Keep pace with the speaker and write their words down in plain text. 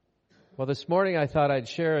Well, this morning I thought I'd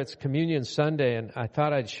share, it's Communion Sunday, and I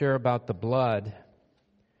thought I'd share about the blood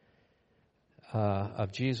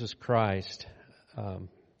of Jesus Christ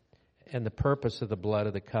and the purpose of the blood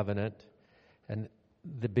of the covenant and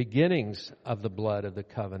the beginnings of the blood of the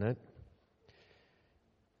covenant.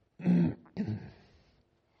 And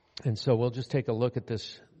so we'll just take a look at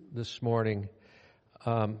this morning.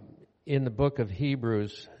 In the book of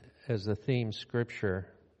Hebrews as the theme scripture,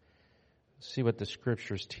 see what the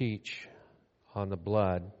scriptures teach on the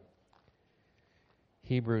blood.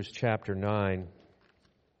 Hebrews chapter 9.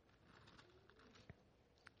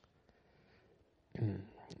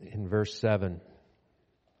 In verse 7.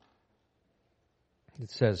 It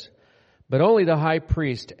says, But only the high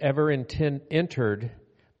priest ever entered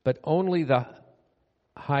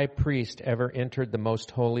the most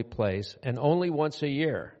holy place, and only once a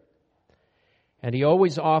year. And he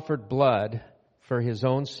always offered blood for his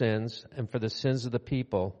own sins and for the sins of the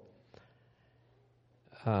people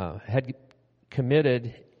had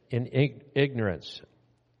committed in ignorance.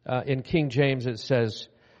 In King James it says,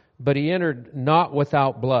 but he entered not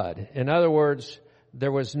without blood. In other words,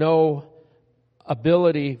 there was no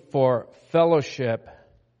ability for fellowship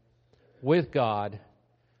with God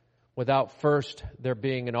without first there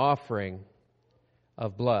being an offering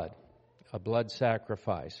of blood, a blood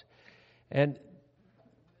sacrifice. And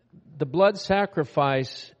the blood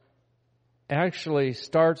sacrifice actually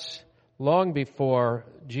starts long before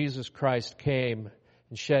Jesus Christ came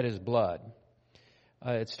and shed his blood.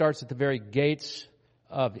 It starts at the very gates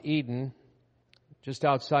of Eden, just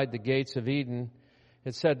outside the gates of Eden.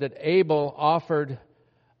 It said that Abel offered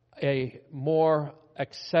a more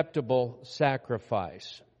acceptable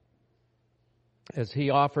sacrifice, as he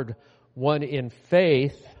offered one in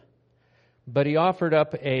faith, but he offered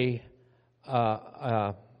up a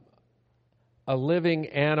living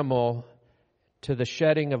animal to the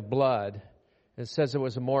shedding of blood. It says it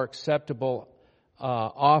was a more acceptable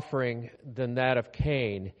offering than that of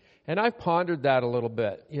Cain. And I've pondered that a little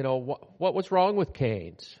bit. You know, what was wrong with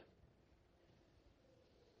Cain's?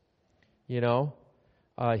 You know,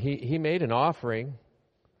 he made an offering.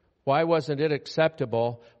 Why wasn't it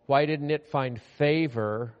acceptable? Why didn't it find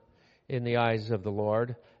favor in the eyes of the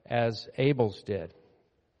Lord as Abel's did?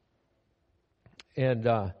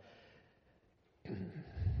 And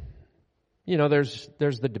you know, there's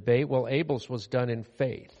the debate. Well, Abel's was done in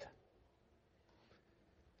faith,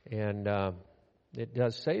 and it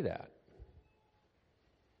does say that.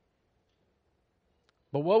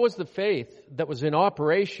 But what was the faith that was in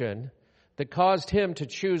operation that caused him to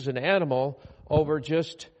choose an animal over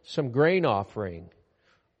just some grain offering,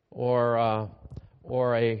 or an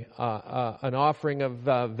offering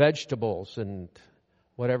of vegetables and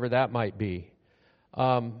whatever that might be?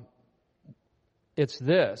 It's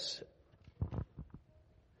this.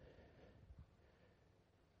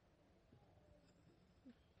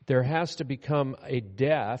 There has to become a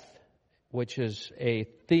death, which is a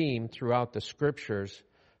theme throughout the scriptures,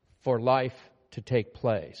 for life to take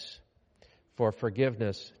place, for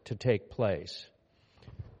forgiveness to take place.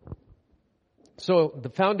 So the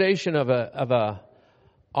foundation of a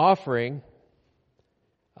offering,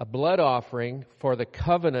 a blood offering for the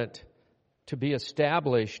covenant to be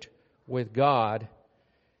established with God,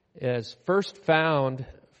 is first found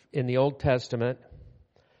in the Old Testament.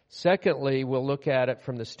 Secondly, we'll look at it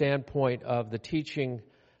from the standpoint of the teaching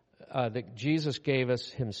that Jesus gave us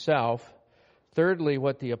himself. Thirdly,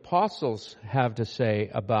 what the apostles have to say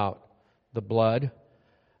about the blood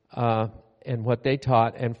and what they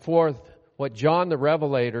taught. And fourth, what John the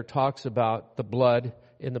Revelator talks about the blood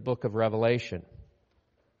in the book of Revelation.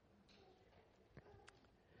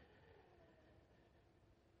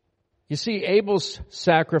 You see, Abel's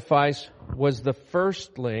sacrifice was the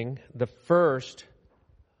firstling, the first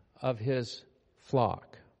of his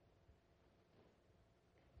flock.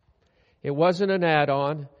 It wasn't an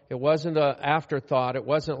add-on. It wasn't an afterthought. It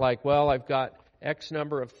wasn't like, well, I've got X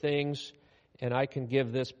number of things and I can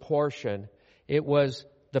give this portion. It was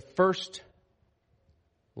the firstling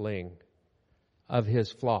of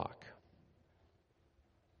his flock.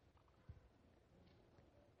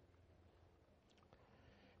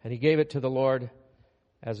 And he gave it to the Lord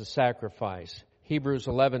as a sacrifice. Hebrews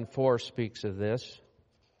 11:4 speaks of this.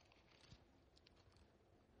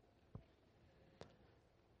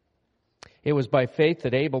 It was by faith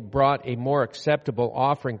that Abel brought a more acceptable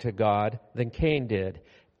offering to God than Cain did.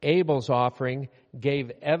 Abel's offering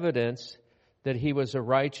gave evidence that he was a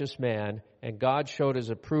righteous man, and God showed his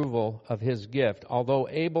approval of his gift. Although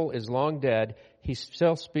Abel is long dead, he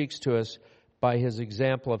still speaks to us by his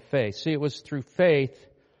example of faith. See, it was through faith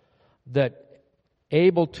that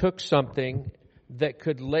Abel took something that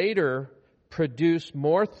could later produce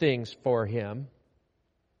more things for him.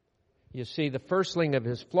 You see, the firstling of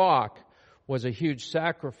his flock was a huge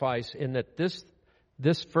sacrifice in that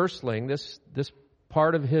this firstling, this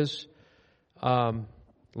part of his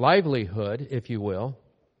livelihood, if you will,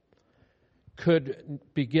 could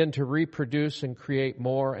begin to reproduce and create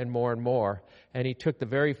more and more and more. And he took the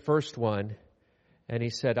very first one and he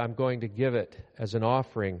said, I'm going to give it as an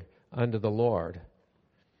offering unto the Lord.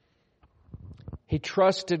 He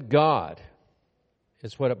trusted God,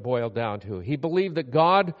 is what it boiled down to. He believed that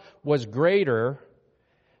God was greater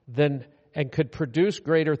than and could produce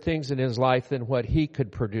greater things in his life than what he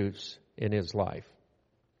could produce in his life.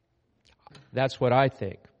 That's what I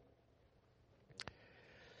think.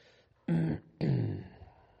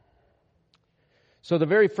 So the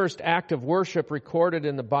very first act of worship recorded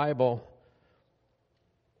in the Bible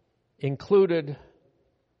included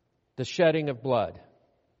the shedding of blood.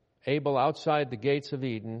 Abel, outside the gates of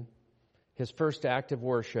Eden, his first act of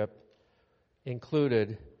worship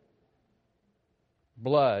included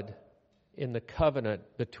blood in the covenant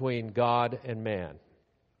between God and man.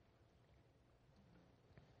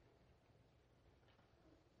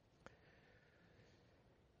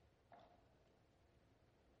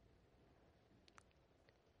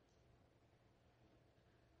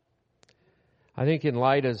 I think in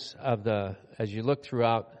light as you look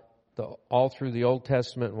throughout all through the Old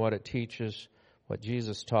Testament and what it teaches, what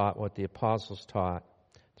Jesus taught, what the apostles taught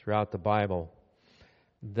throughout the Bible,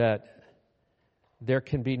 that there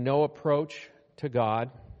can be no approach to God,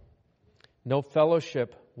 no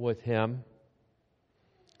fellowship with Him,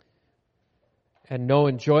 and no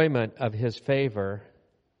enjoyment of His favor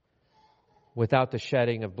without the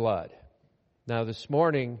shedding of blood. Now this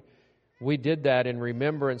morning, we did that in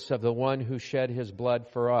remembrance of the one who shed His blood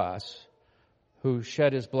for us, who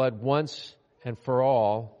shed His blood once and for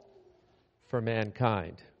all for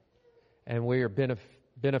mankind. And we are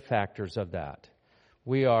benefactors of that.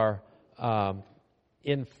 We are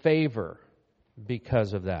in favor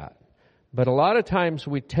because of that. But a lot of times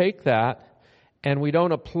we take that and we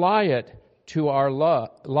don't apply it to our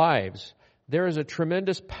lives. There is a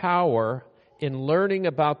tremendous power in learning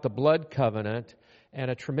about the blood covenant and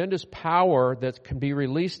a tremendous power that can be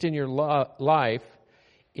released in your life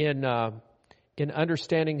in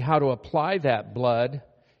understanding how to apply that blood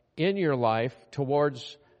in your life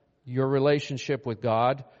towards your relationship with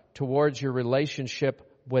God, towards your relationship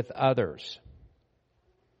with others.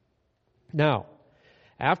 Now,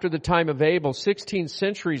 after the time of Abel, 16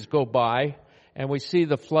 centuries go by, and we see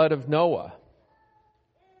the flood of Noah.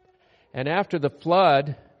 And after the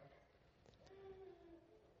flood,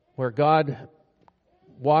 where God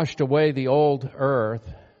washed away the old earth,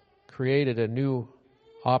 created a new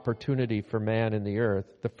opportunity for man in the earth,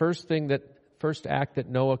 the first act that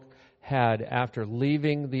Noah had after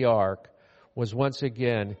leaving the ark was once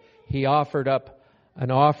again, he offered up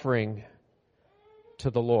an offering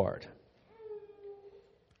to the Lord.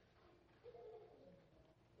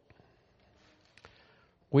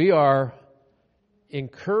 We are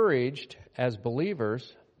encouraged as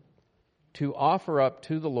believers to offer up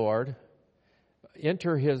to the Lord,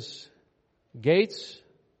 enter His gates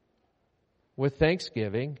with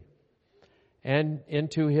thanksgiving, and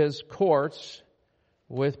into His courts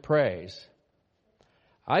with praise.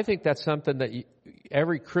 I think that's something that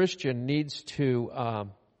every Christian needs to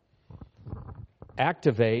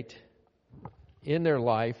activate in their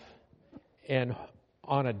life and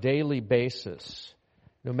on a daily basis.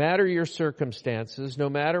 No matter your circumstances, no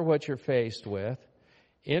matter what you're faced with,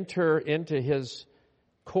 enter into His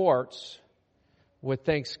courts with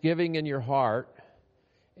thanksgiving in your heart,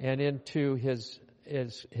 and into His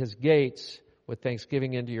gates with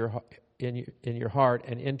thanksgiving into in your heart,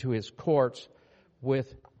 and into His courts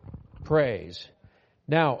with praise.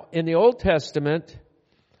 Now, in the Old Testament,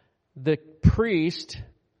 the priest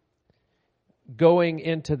going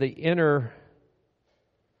into the inner,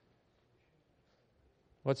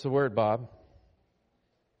 what's the word, Bob?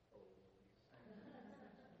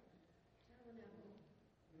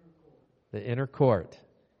 The inner court.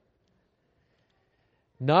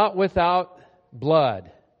 Not without blood.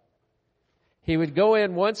 He would go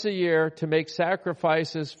in once a year to make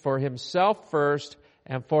sacrifices for himself first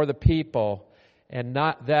and for the people, and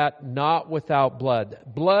not without blood.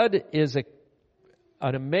 Blood is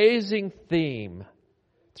an amazing theme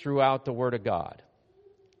throughout the Word of God.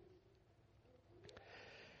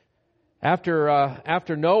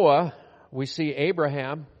 After Noah, we see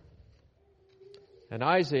Abraham and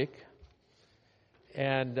Isaac,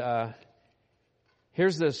 and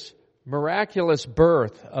here's this miraculous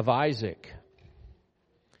birth of Isaac.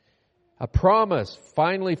 A promise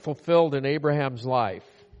finally fulfilled in Abraham's life.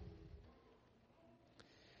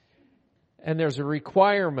 And there's a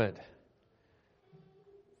requirement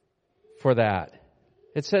for that.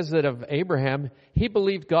 It says that of Abraham, he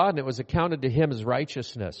believed God and it was accounted to him as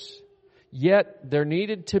righteousness. Yet there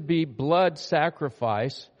needed to be blood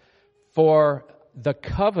sacrifice for the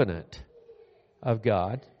covenant of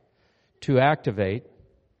God to activate.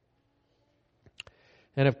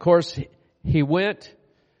 And of course, he went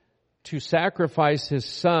to sacrifice his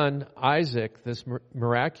son, Isaac, this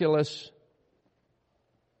miraculous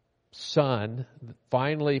son,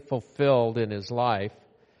 finally fulfilled in his life.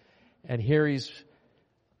 And here he's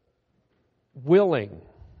willing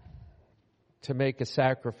to make a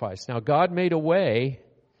sacrifice. Now, God made a way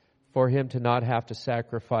for him to not have to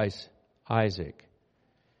sacrifice Isaac.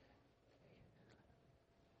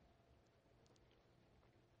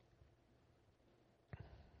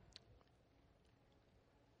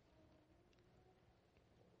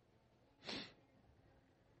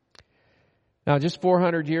 Now, just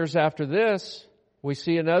 400 years after this, we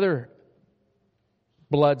see another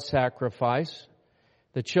blood sacrifice.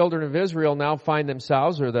 The children of Israel now find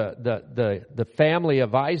themselves, or the family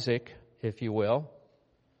of Isaac, if you will,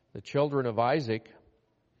 the children of Isaac,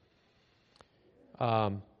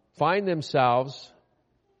 find themselves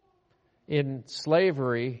in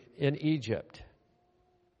slavery in Egypt.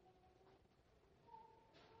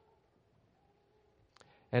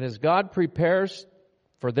 And as God prepares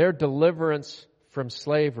for their deliverance from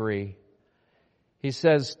slavery, He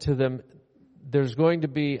says to them, there's going to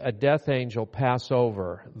be a death angel pass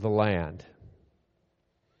over the land.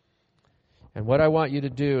 And what I want you to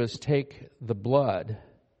do is take the blood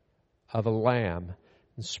of a lamb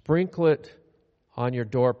and sprinkle it on your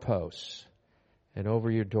doorposts and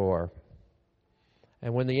over your door.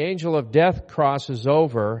 And when the angel of death passes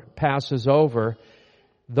over,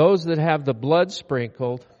 those that have the blood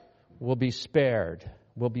sprinkled will be spared,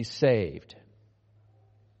 will be saved.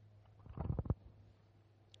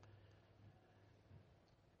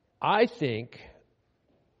 I think,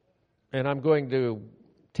 and I'm going to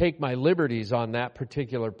take my liberties on that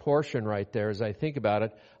particular portion right there as I think about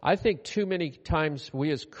it, I think too many times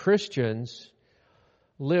we as Christians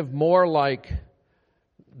live more like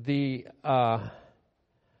the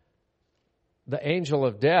angel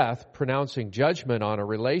of death pronouncing judgment on a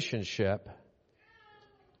relationship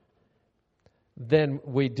than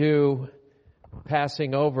we do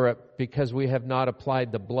passing over it because we have not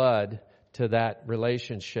applied the blood to that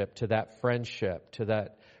relationship, to that friendship, to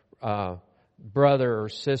that brother or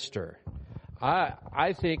sister.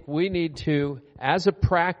 I think we need to, as a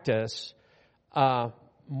practice,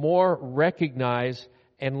 more recognize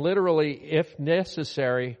and literally, if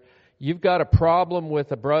necessary, you've got a problem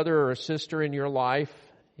with a brother or a sister in your life,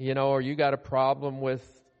 or you got a problem with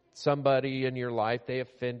somebody in your life, they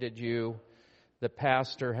offended you, the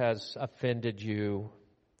pastor has offended you.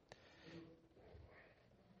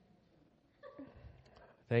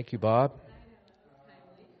 Thank you, Bob.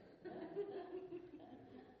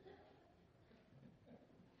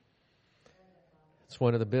 It's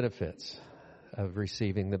one of the benefits of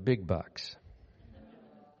receiving the big bucks.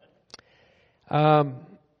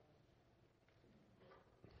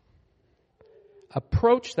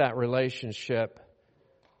 Approach that relationship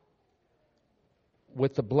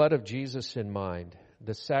with the blood of Jesus in mind,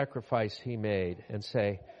 the sacrifice He made, and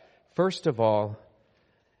say, first of all,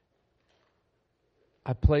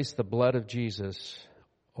 I place the blood of Jesus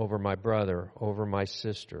over my brother, over my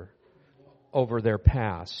sister, over their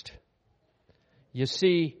past. You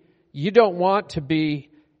see, you don't want to be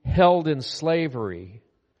held in slavery.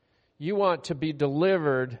 You want to be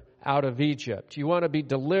delivered out of Egypt. You want to be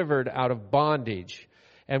delivered out of bondage.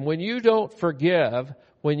 And when you don't forgive,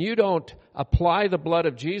 when you don't apply the blood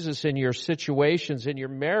of Jesus in your situations, in your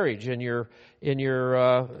marriage, in your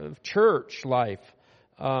church life,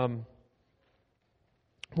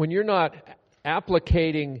 when you're not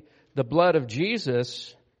applicating the blood of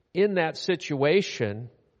Jesus in that situation,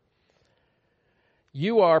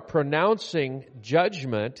 you are pronouncing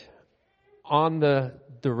judgment on the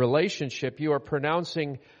relationship. You are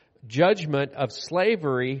pronouncing judgment of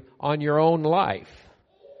slavery on your own life.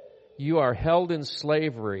 You are held in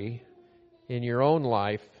slavery in your own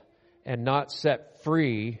life and not set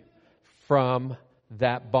free from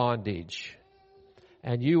that bondage.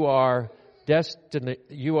 And you are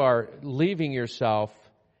leaving yourself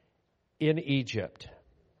in Egypt.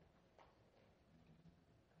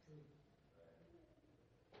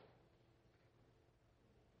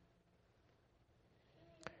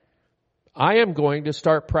 I am going to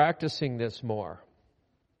start practicing this more.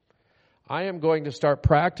 I am going to start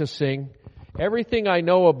practicing Everything I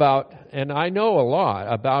know about, and I know a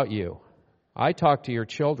lot about you. I talk to your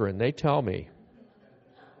children. They tell me.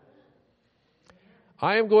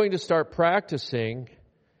 I am going to start practicing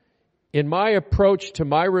in my approach to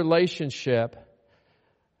my relationship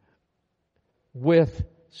with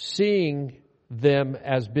seeing them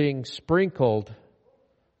as being sprinkled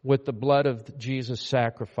with the blood of Jesus'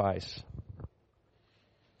 sacrifice.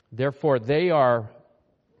 Therefore, they are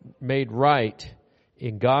made right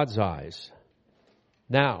in God's eyes.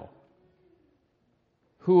 Now,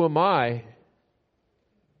 who am I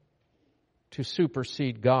to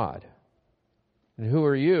supersede God? And who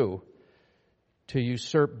are you to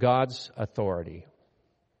usurp God's authority?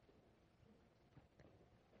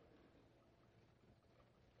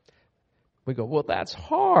 We go, well, that's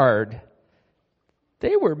hard.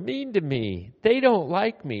 They were mean to me. They don't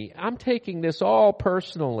like me. I'm taking this all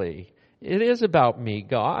personally. It is about me,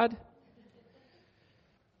 God.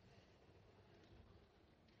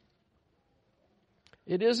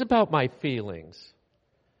 It is about my feelings.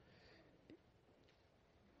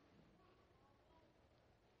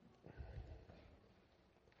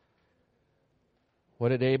 What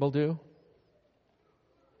did Abel do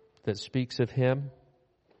that speaks of him?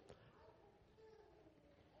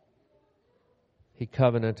 He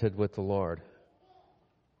covenanted with the Lord.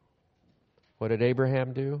 What did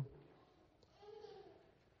Abraham do?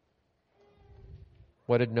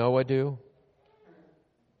 What did Noah do?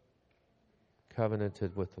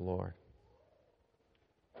 Covenanted with the Lord.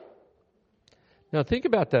 Now think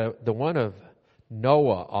about the one of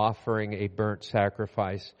Noah offering a burnt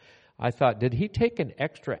sacrifice. I thought, did he take an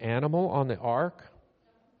extra animal on the ark?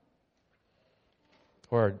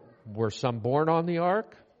 Or were some born on the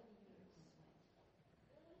ark?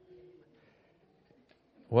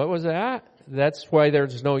 What was that? That's why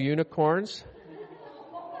there's no unicorns?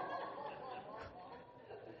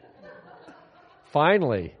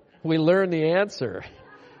 Finally, we learned the answer.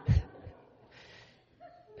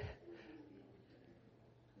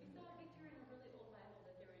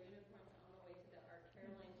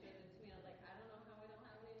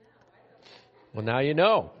 Well, now you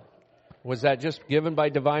know. Was that just given by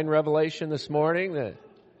divine revelation this morning that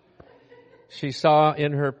she saw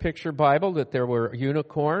in her picture Bible that there were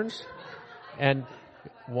unicorns and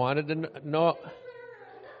wanted to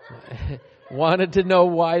know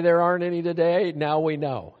why there aren't any today? Now we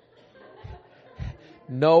know.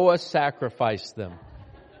 Noah sacrificed them.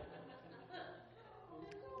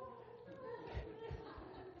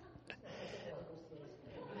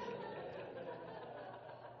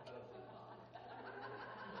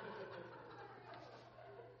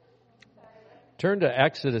 Turn to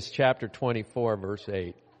Exodus chapter 24, verse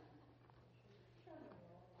 8.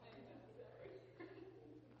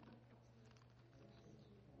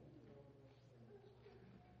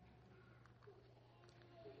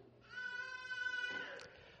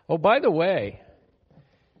 Oh, by the way,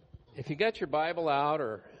 if you got your Bible out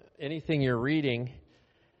or anything you're reading,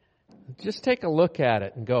 just take a look at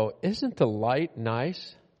it and go, isn't the light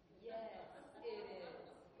nice?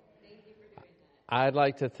 I'd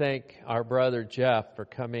like to thank our brother Jeff for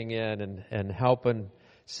coming in and helping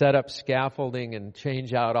set up scaffolding and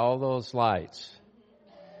change out all those lights.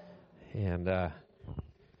 And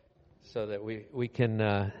so that we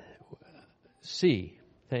can see.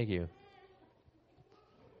 Thank you.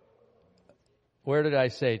 Where did I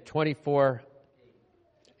say? 24:8.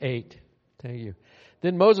 Thank you.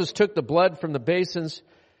 Then Moses took the blood from the basins,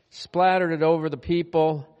 splattered it over the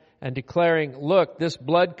people, and declaring, "Look, this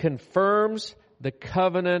blood confirms the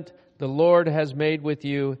covenant the Lord has made with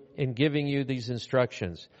you in giving you these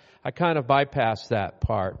instructions." I kind of bypassed that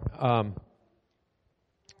part.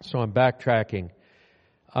 So I'm backtracking.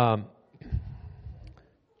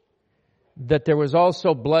 That there was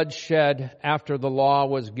also bloodshed after the law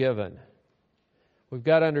was given. We've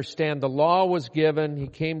got to understand the law was given. He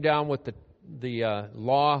came down with the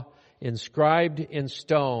law inscribed in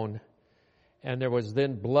stone, and there was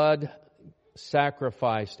then blood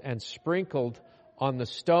sacrificed and sprinkled on the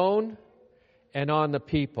stone and on the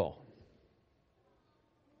people.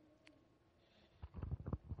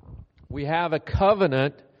 We have a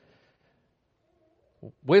covenant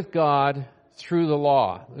with God through the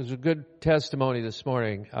law. There's a good testimony this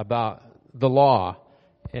morning about the law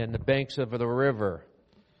and the banks of the river.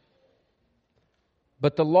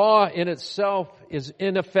 But the law in itself is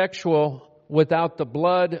ineffectual without the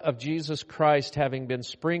blood of Jesus Christ having been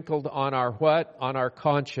sprinkled on our what? On our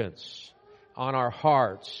conscience, on our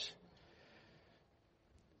hearts.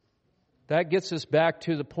 That gets us back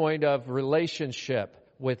to the point of relationship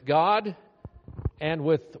with God and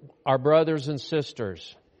with our brothers and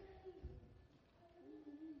sisters.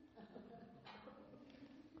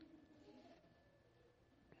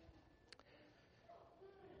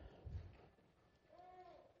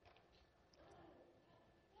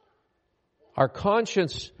 Our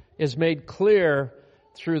conscience is made clear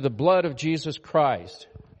through the blood of Jesus Christ.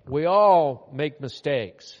 We all make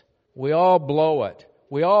mistakes. We all blow it.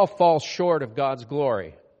 We all fall short of God's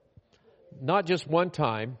glory. Not just one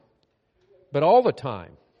time, but all the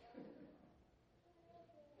time.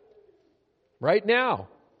 Right now,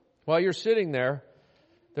 while you're sitting there,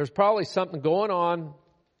 there's probably something going on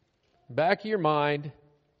back of your mind.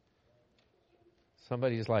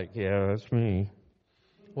 Somebody's like, yeah, that's me.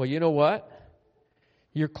 Well, you know what?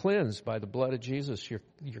 You're cleansed by the blood of Jesus. Your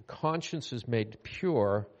conscience is made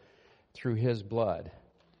pure through His blood.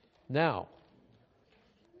 Now,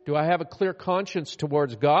 do I have a clear conscience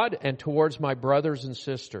towards God and towards my brothers and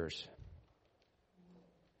sisters?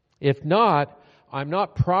 If not, I'm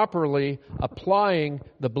not properly applying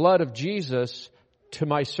the blood of Jesus to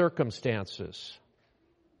my circumstances.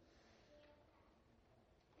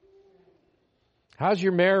 How's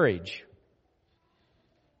your marriage?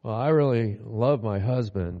 Well, I really love my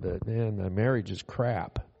husband, but man, my marriage is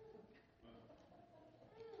crap.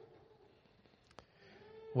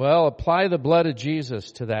 Well, apply the blood of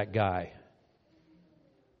Jesus to that guy.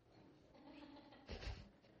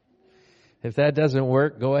 If that doesn't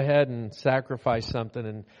work, go ahead and sacrifice something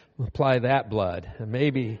and apply that blood. And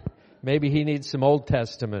maybe he needs some Old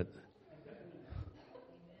Testament.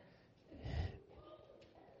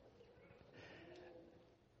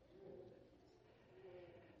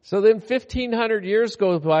 So then 1,500 years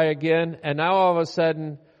goes by again, and now all of a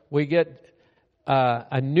sudden we get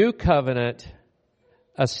a new covenant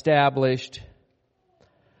established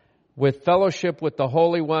with fellowship with the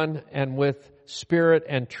Holy One and with Spirit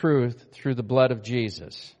and truth through the blood of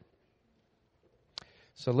Jesus.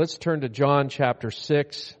 So let's turn to John chapter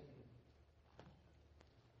 6.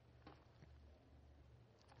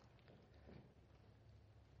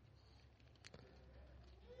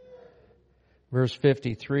 Verse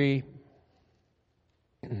 53.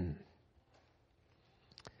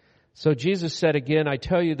 So Jesus said again, I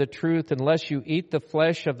tell you the truth, unless you eat the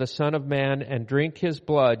flesh of the Son of Man and drink His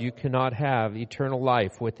blood, you cannot have eternal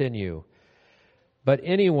life within you. But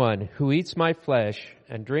anyone who eats my flesh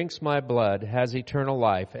and drinks my blood has eternal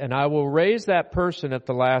life, and I will raise that person at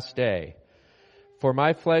the last day. For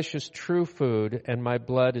my flesh is true food, and my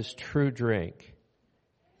blood is true drink.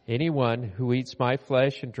 Anyone who eats my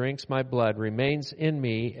flesh and drinks my blood remains in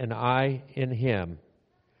me, and I in him.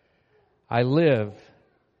 I live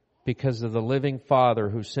because of the living Father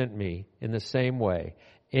who sent me. In the same way,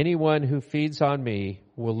 anyone who feeds on me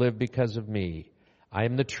will live because of me. I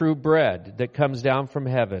am the true bread that comes down from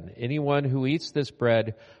heaven. Anyone who eats this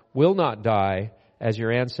bread will not die as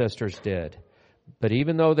your ancestors did. But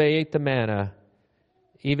even though they ate the manna,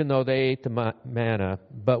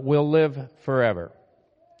 but will live forever.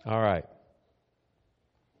 All right.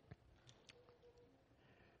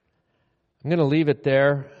 I'm going to leave it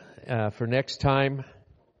there for next time.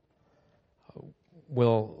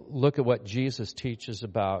 We'll look at what Jesus teaches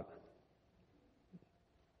about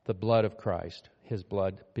the blood of Christ, His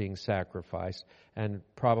blood being sacrificed, and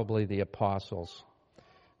probably the apostles.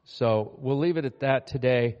 So we'll leave it at that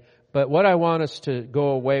today. But what I want us to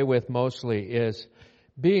go away with mostly is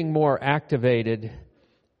being more activated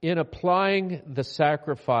in applying the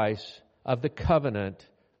sacrifice of the covenant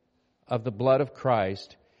of the blood of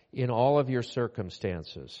Christ in all of your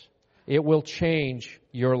circumstances. It will change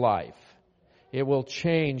your life. It will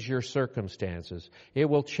change your circumstances. It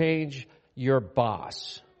will change your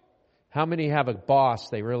boss. How many have a boss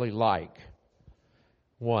they really like?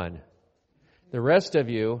 One. The rest of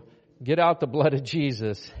you, get out the blood of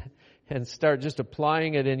Jesus and start just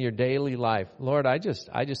applying it in your daily life. Lord, I just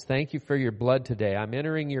thank you for your blood today. I'm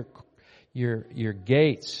entering your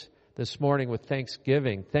gates this morning with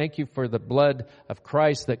thanksgiving. Thank you for the blood of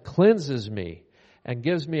Christ that cleanses me and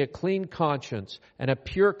gives me a clean conscience and a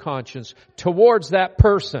pure conscience towards that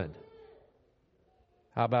person.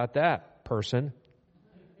 How about that, person?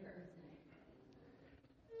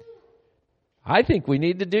 I think we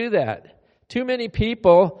need to do that. Too many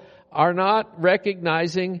people are not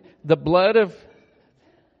recognizing the blood of...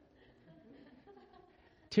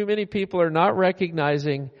 Too many people are not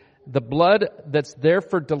recognizing the blood that's there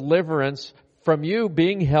for deliverance from you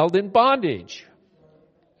being held in bondage.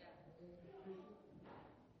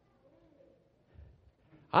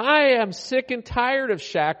 I am sick and tired of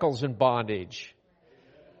shackles and bondage.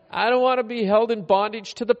 I don't want to be held in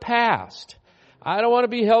bondage to the past. I don't want to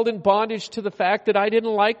be held in bondage to the fact that I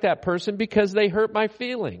didn't like that person because they hurt my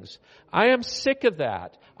feelings. I am sick of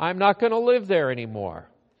that. I'm not going to live there anymore.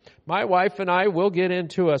 My wife and I will get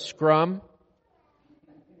into a scrum.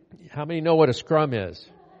 How many know what a scrum is?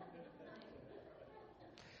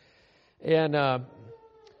 And,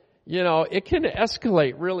 it can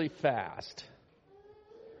escalate really fast.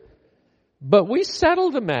 But we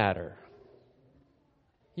settle the matter.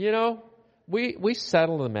 We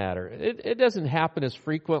settle the matter. It doesn't happen as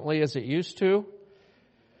frequently as it used to,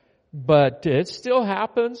 but it still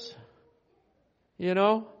happens.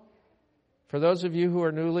 For those of you who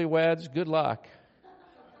are newlyweds, good luck.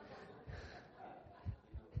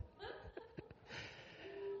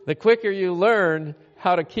 The quicker you learn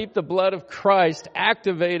how to keep the blood of Christ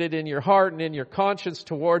activated in your heart and in your conscience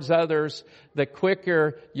towards others, the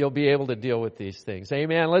quicker you'll be able to deal with these things.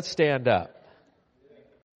 Amen. Let's stand up.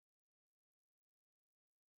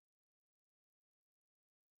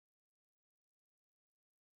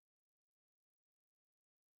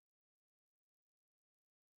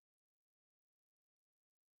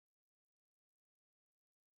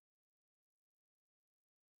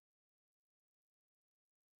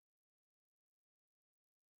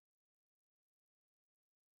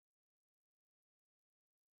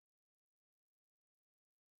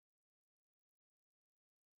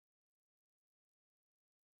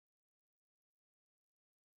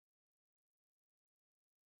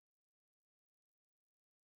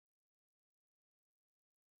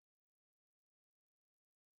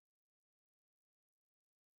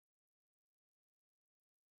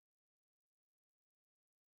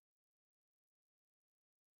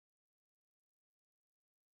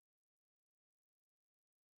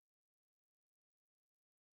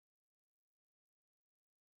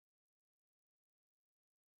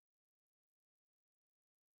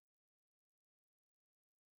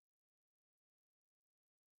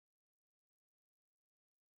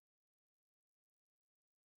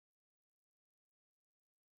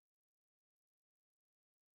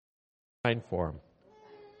 For him.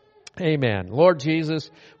 Amen. Lord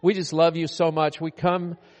Jesus, we just love you so much. We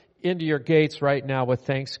come into your gates right now with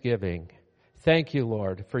thanksgiving. Thank you,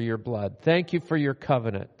 Lord, for your blood. Thank you for your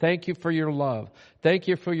covenant. Thank you for your love. Thank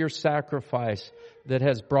you for your sacrifice that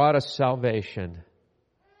has brought us salvation.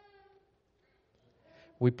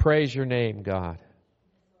 We praise your name, God.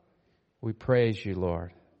 We praise you,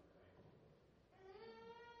 Lord.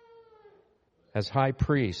 As high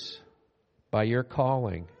priests, by your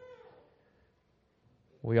calling,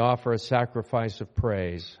 we offer a sacrifice of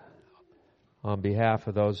praise on behalf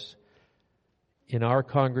of those in our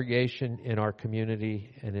congregation, in our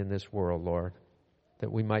community, and in this world, Lord,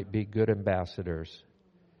 that we might be good ambassadors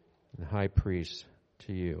and high priests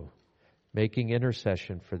to you, making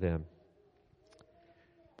intercession for them.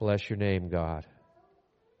 Bless your name, God.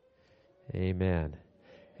 Amen.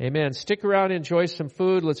 Amen. Stick around and enjoy some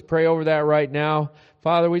food. Let's pray over that right now.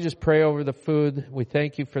 Father, we just pray over the food. We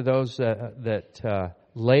thank you for those that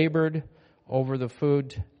labored over the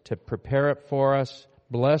food to prepare it for us.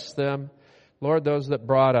 Bless them. Lord, those that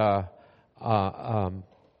brought a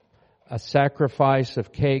sacrifice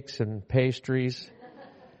of cakes and pastries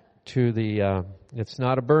to it's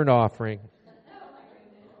not a burnt offering.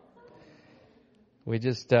 We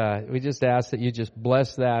just ask that you just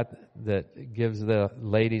bless that gives the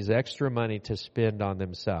ladies extra money to spend on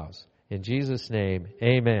themselves. In Jesus' name,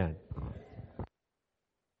 amen.